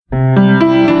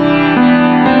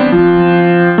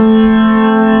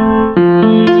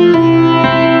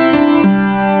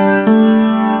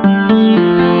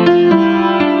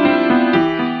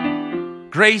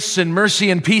Grace and mercy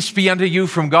and peace be unto you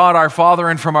from God our Father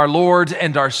and from our Lord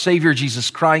and our Savior Jesus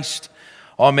Christ.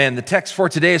 Amen. The text for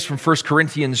today is from 1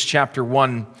 Corinthians chapter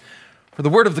 1. For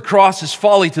the word of the cross is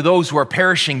folly to those who are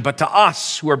perishing, but to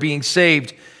us who are being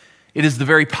saved, it is the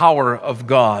very power of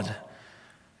God.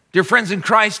 Dear friends in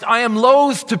Christ, I am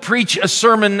loath to preach a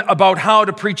sermon about how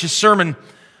to preach a sermon,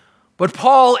 but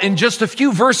Paul, in just a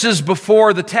few verses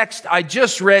before the text I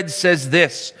just read, says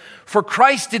this: "For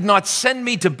Christ did not send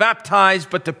me to baptize,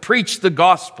 but to preach the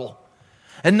gospel,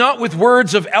 and not with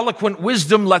words of eloquent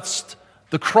wisdom, lest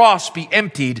the cross be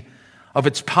emptied of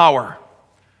its power."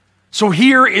 So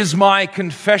here is my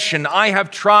confession. I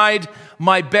have tried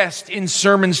my best in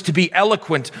sermons to be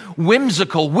eloquent,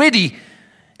 whimsical, witty,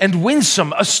 and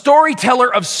winsome, a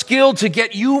storyteller of skill to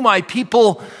get you, my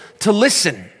people, to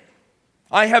listen.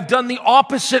 I have done the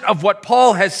opposite of what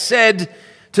Paul has said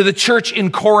to the church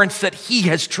in Corinth that he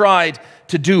has tried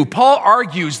to do. Paul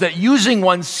argues that using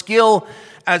one's skill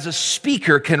as a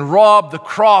speaker can rob the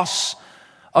cross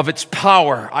of its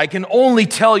power. I can only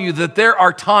tell you that there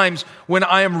are times when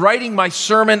I am writing my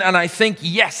sermon and I think,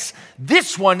 yes,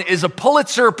 this one is a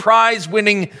Pulitzer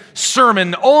Prize-winning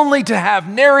sermon, only to have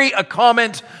nary a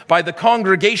comment by the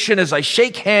congregation as I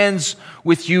shake hands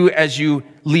with you as you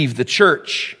leave the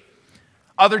church.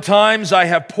 Other times I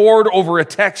have pored over a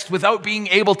text without being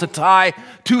able to tie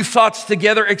two thoughts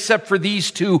together except for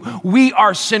these two: we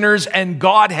are sinners and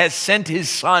God has sent his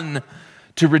Son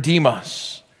to redeem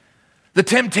us. The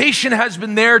temptation has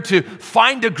been there to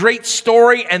find a great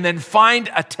story and then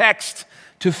find a text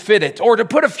to fit it, or to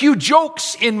put a few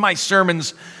jokes in my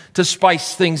sermons to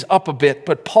spice things up a bit.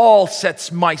 But Paul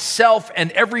sets myself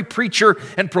and every preacher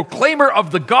and proclaimer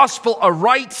of the gospel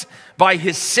aright by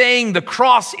his saying the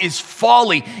cross is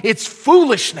folly, it's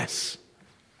foolishness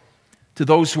to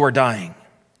those who are dying.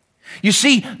 You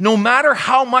see, no matter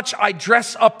how much I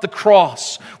dress up the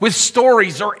cross with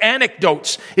stories or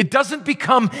anecdotes, it doesn't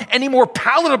become any more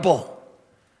palatable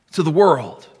to the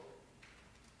world.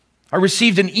 I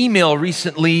received an email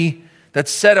recently that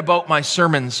said about my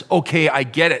sermons, "Okay, I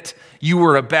get it. You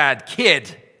were a bad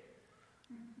kid,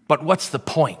 but what's the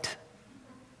point?"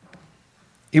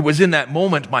 It was in that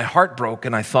moment my heart broke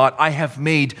and I thought, I have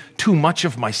made too much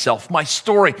of myself, my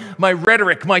story, my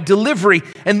rhetoric, my delivery,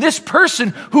 and this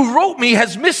person who wrote me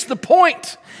has missed the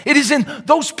point. It is in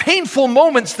those painful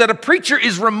moments that a preacher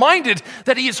is reminded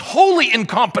that he is wholly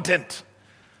incompetent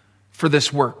for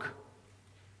this work.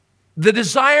 The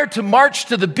desire to march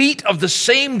to the beat of the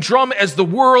same drum as the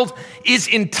world is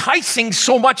enticing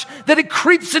so much that it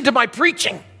creeps into my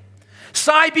preaching.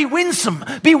 Sigh, be winsome,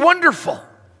 be wonderful.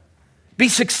 Be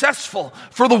successful,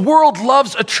 for the world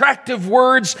loves attractive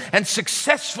words and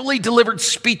successfully delivered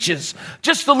speeches.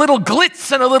 Just a little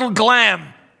glitz and a little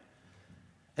glam,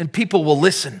 and people will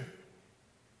listen.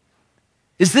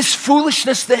 Is this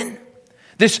foolishness then?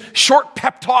 This short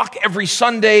pep talk every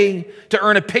Sunday to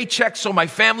earn a paycheck so my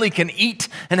family can eat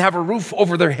and have a roof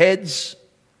over their heads?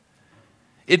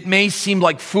 It may seem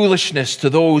like foolishness to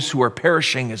those who are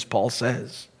perishing, as Paul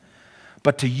says,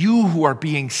 but to you who are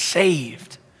being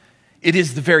saved, it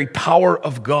is the very power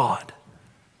of God.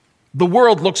 The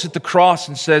world looks at the cross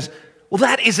and says, well,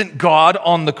 that isn't God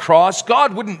on the cross.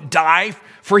 God wouldn't die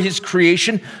for his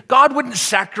creation. God wouldn't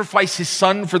sacrifice his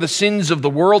Son for the sins of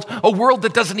the world, a world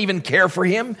that doesn't even care for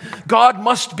him. God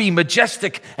must be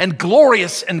majestic and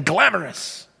glorious and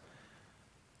glamorous.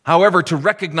 However, to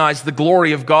recognize the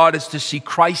glory of God is to see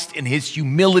Christ in his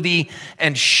humility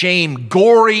and shame,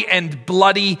 gory and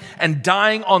bloody, and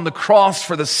dying on the cross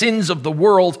for the sins of the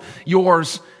world,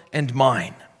 yours and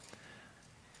mine.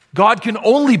 God can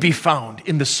only be found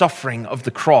in the suffering of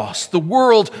the cross. The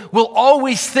world will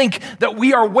always think that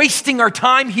we are wasting our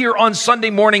time here on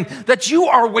Sunday morning, that you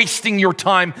are wasting your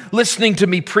time listening to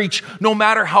me preach, no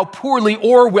matter how poorly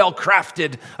or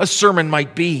well-crafted a sermon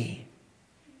might be.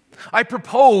 I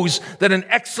propose that an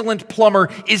excellent plumber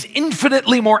is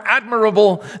infinitely more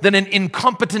admirable than an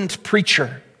incompetent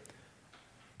preacher.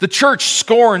 The church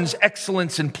scorns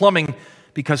excellence in plumbing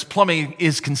because plumbing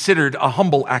is considered a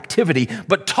humble activity,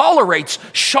 but tolerates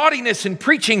shoddiness in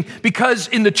preaching because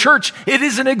in the church it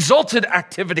is an exalted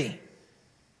activity.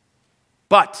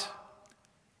 But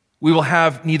we will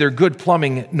have neither good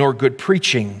plumbing nor good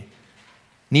preaching.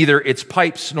 Neither its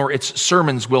pipes nor its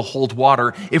sermons will hold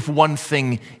water if one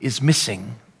thing is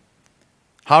missing.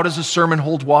 How does a sermon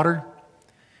hold water?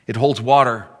 It holds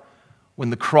water when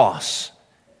the cross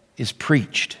is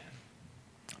preached.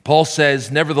 Paul says,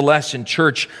 nevertheless, in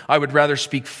church, I would rather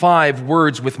speak 5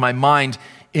 words with my mind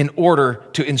in order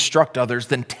to instruct others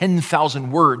than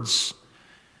 10,000 words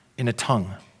in a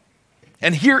tongue.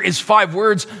 And here is 5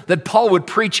 words that Paul would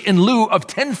preach in lieu of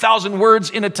 10,000 words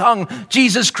in a tongue: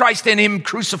 Jesus Christ and him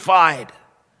crucified.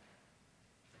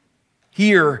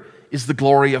 Here is the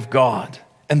glory of God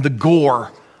and the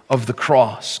gore of the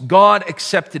cross. God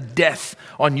accepted death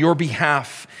on your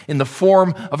behalf in the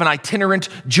form of an itinerant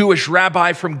Jewish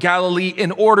rabbi from Galilee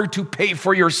in order to pay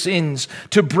for your sins,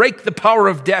 to break the power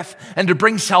of death, and to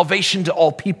bring salvation to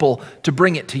all people, to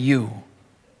bring it to you.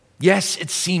 Yes, it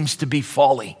seems to be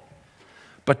folly,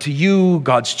 but to you,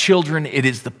 God's children, it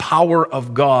is the power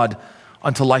of God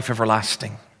unto life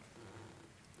everlasting.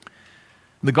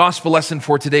 In the gospel lesson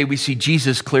for today, we see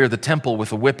Jesus clear the temple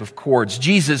with a whip of cords.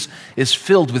 Jesus is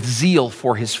filled with zeal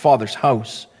for his Father's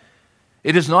house.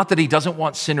 It is not that he doesn't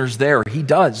want sinners there. He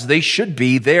does. They should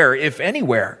be there, if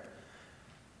anywhere.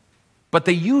 But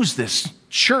they use this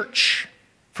church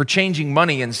for changing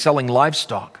money and selling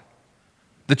livestock.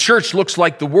 The church looks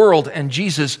like the world, and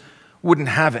Jesus wouldn't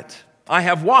have it. I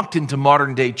have walked into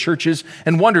modern-day churches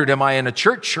and wondered, am I in a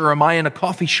church or am I in a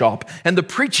coffee shop? And the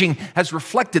preaching has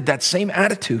reflected that same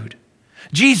attitude.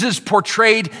 Jesus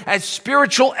portrayed as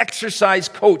spiritual exercise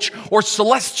coach or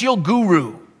celestial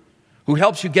guru who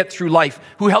helps you get through life,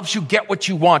 who helps you get what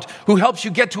you want, who helps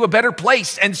you get to a better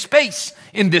place and space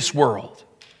in this world.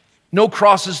 No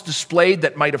crosses displayed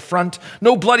that might affront,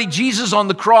 no bloody Jesus on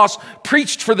the cross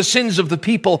preached for the sins of the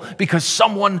people because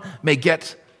someone may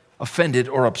get offended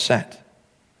or upset.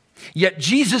 Yet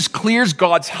Jesus clears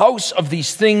God's house of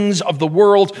these things of the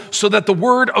world so that the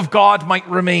word of God might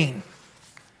remain.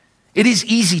 It is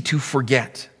easy to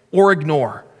forget or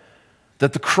ignore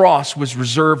that the cross was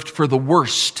reserved for the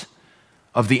worst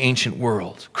of the ancient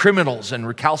world, criminals and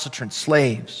recalcitrant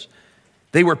slaves.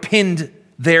 They were pinned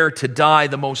there to die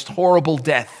the most horrible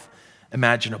death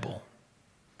imaginable.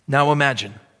 Now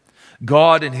imagine,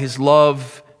 God in his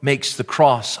love makes the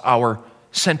cross our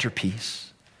centerpiece,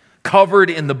 covered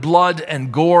in the blood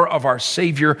and gore of our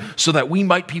Savior so that we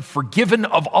might be forgiven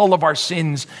of all of our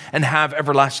sins and have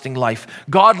everlasting life.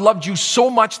 God loved you so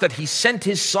much that he sent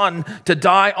his Son to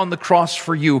die on the cross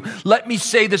for you. Let me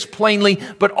say this plainly,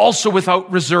 but also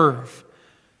without reserve.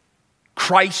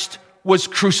 Christ was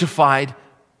crucified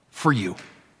for you.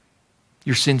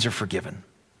 Your sins are forgiven.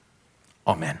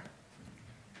 Amen.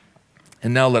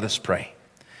 And now let us pray.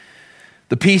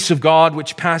 The peace of God,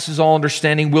 which passes all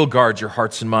understanding, will guard your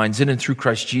hearts and minds in and through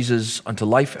Christ Jesus unto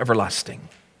life everlasting.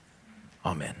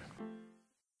 Amen.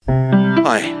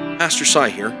 Hi, Pastor Cy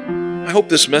here. I hope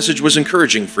this message was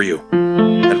encouraging for you.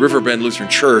 At Riverbend Lutheran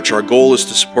Church, our goal is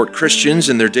to support Christians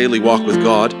in their daily walk with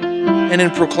God and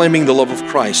in proclaiming the love of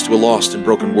Christ to a lost and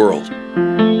broken world.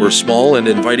 We're a small and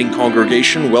inviting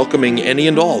congregation welcoming any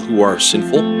and all who are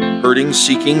sinful, hurting,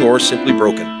 seeking, or simply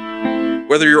broken.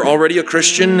 Whether you're already a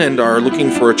Christian and are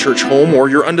looking for a church home, or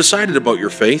you're undecided about your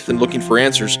faith and looking for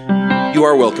answers, you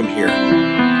are welcome here.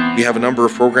 We have a number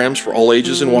of programs for all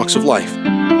ages and walks of life.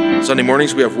 Sunday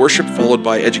mornings we have worship followed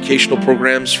by educational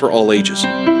programs for all ages.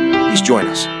 Please join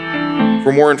us.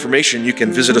 For more information, you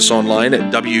can visit us online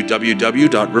at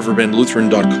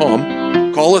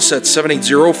www.riverbendlutheran.com, call us at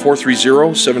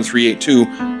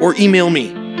 780-430-7382, or email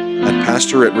me at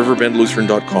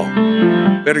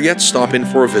pastor@riverbendlutheran.com. Better yet, stop in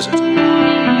for a visit.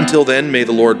 Until then, may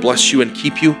the Lord bless you and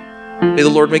keep you. May the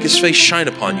Lord make his face shine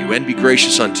upon you and be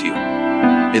gracious unto you.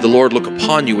 May the Lord look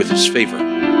upon you with his favor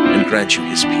and grant you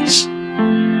his peace.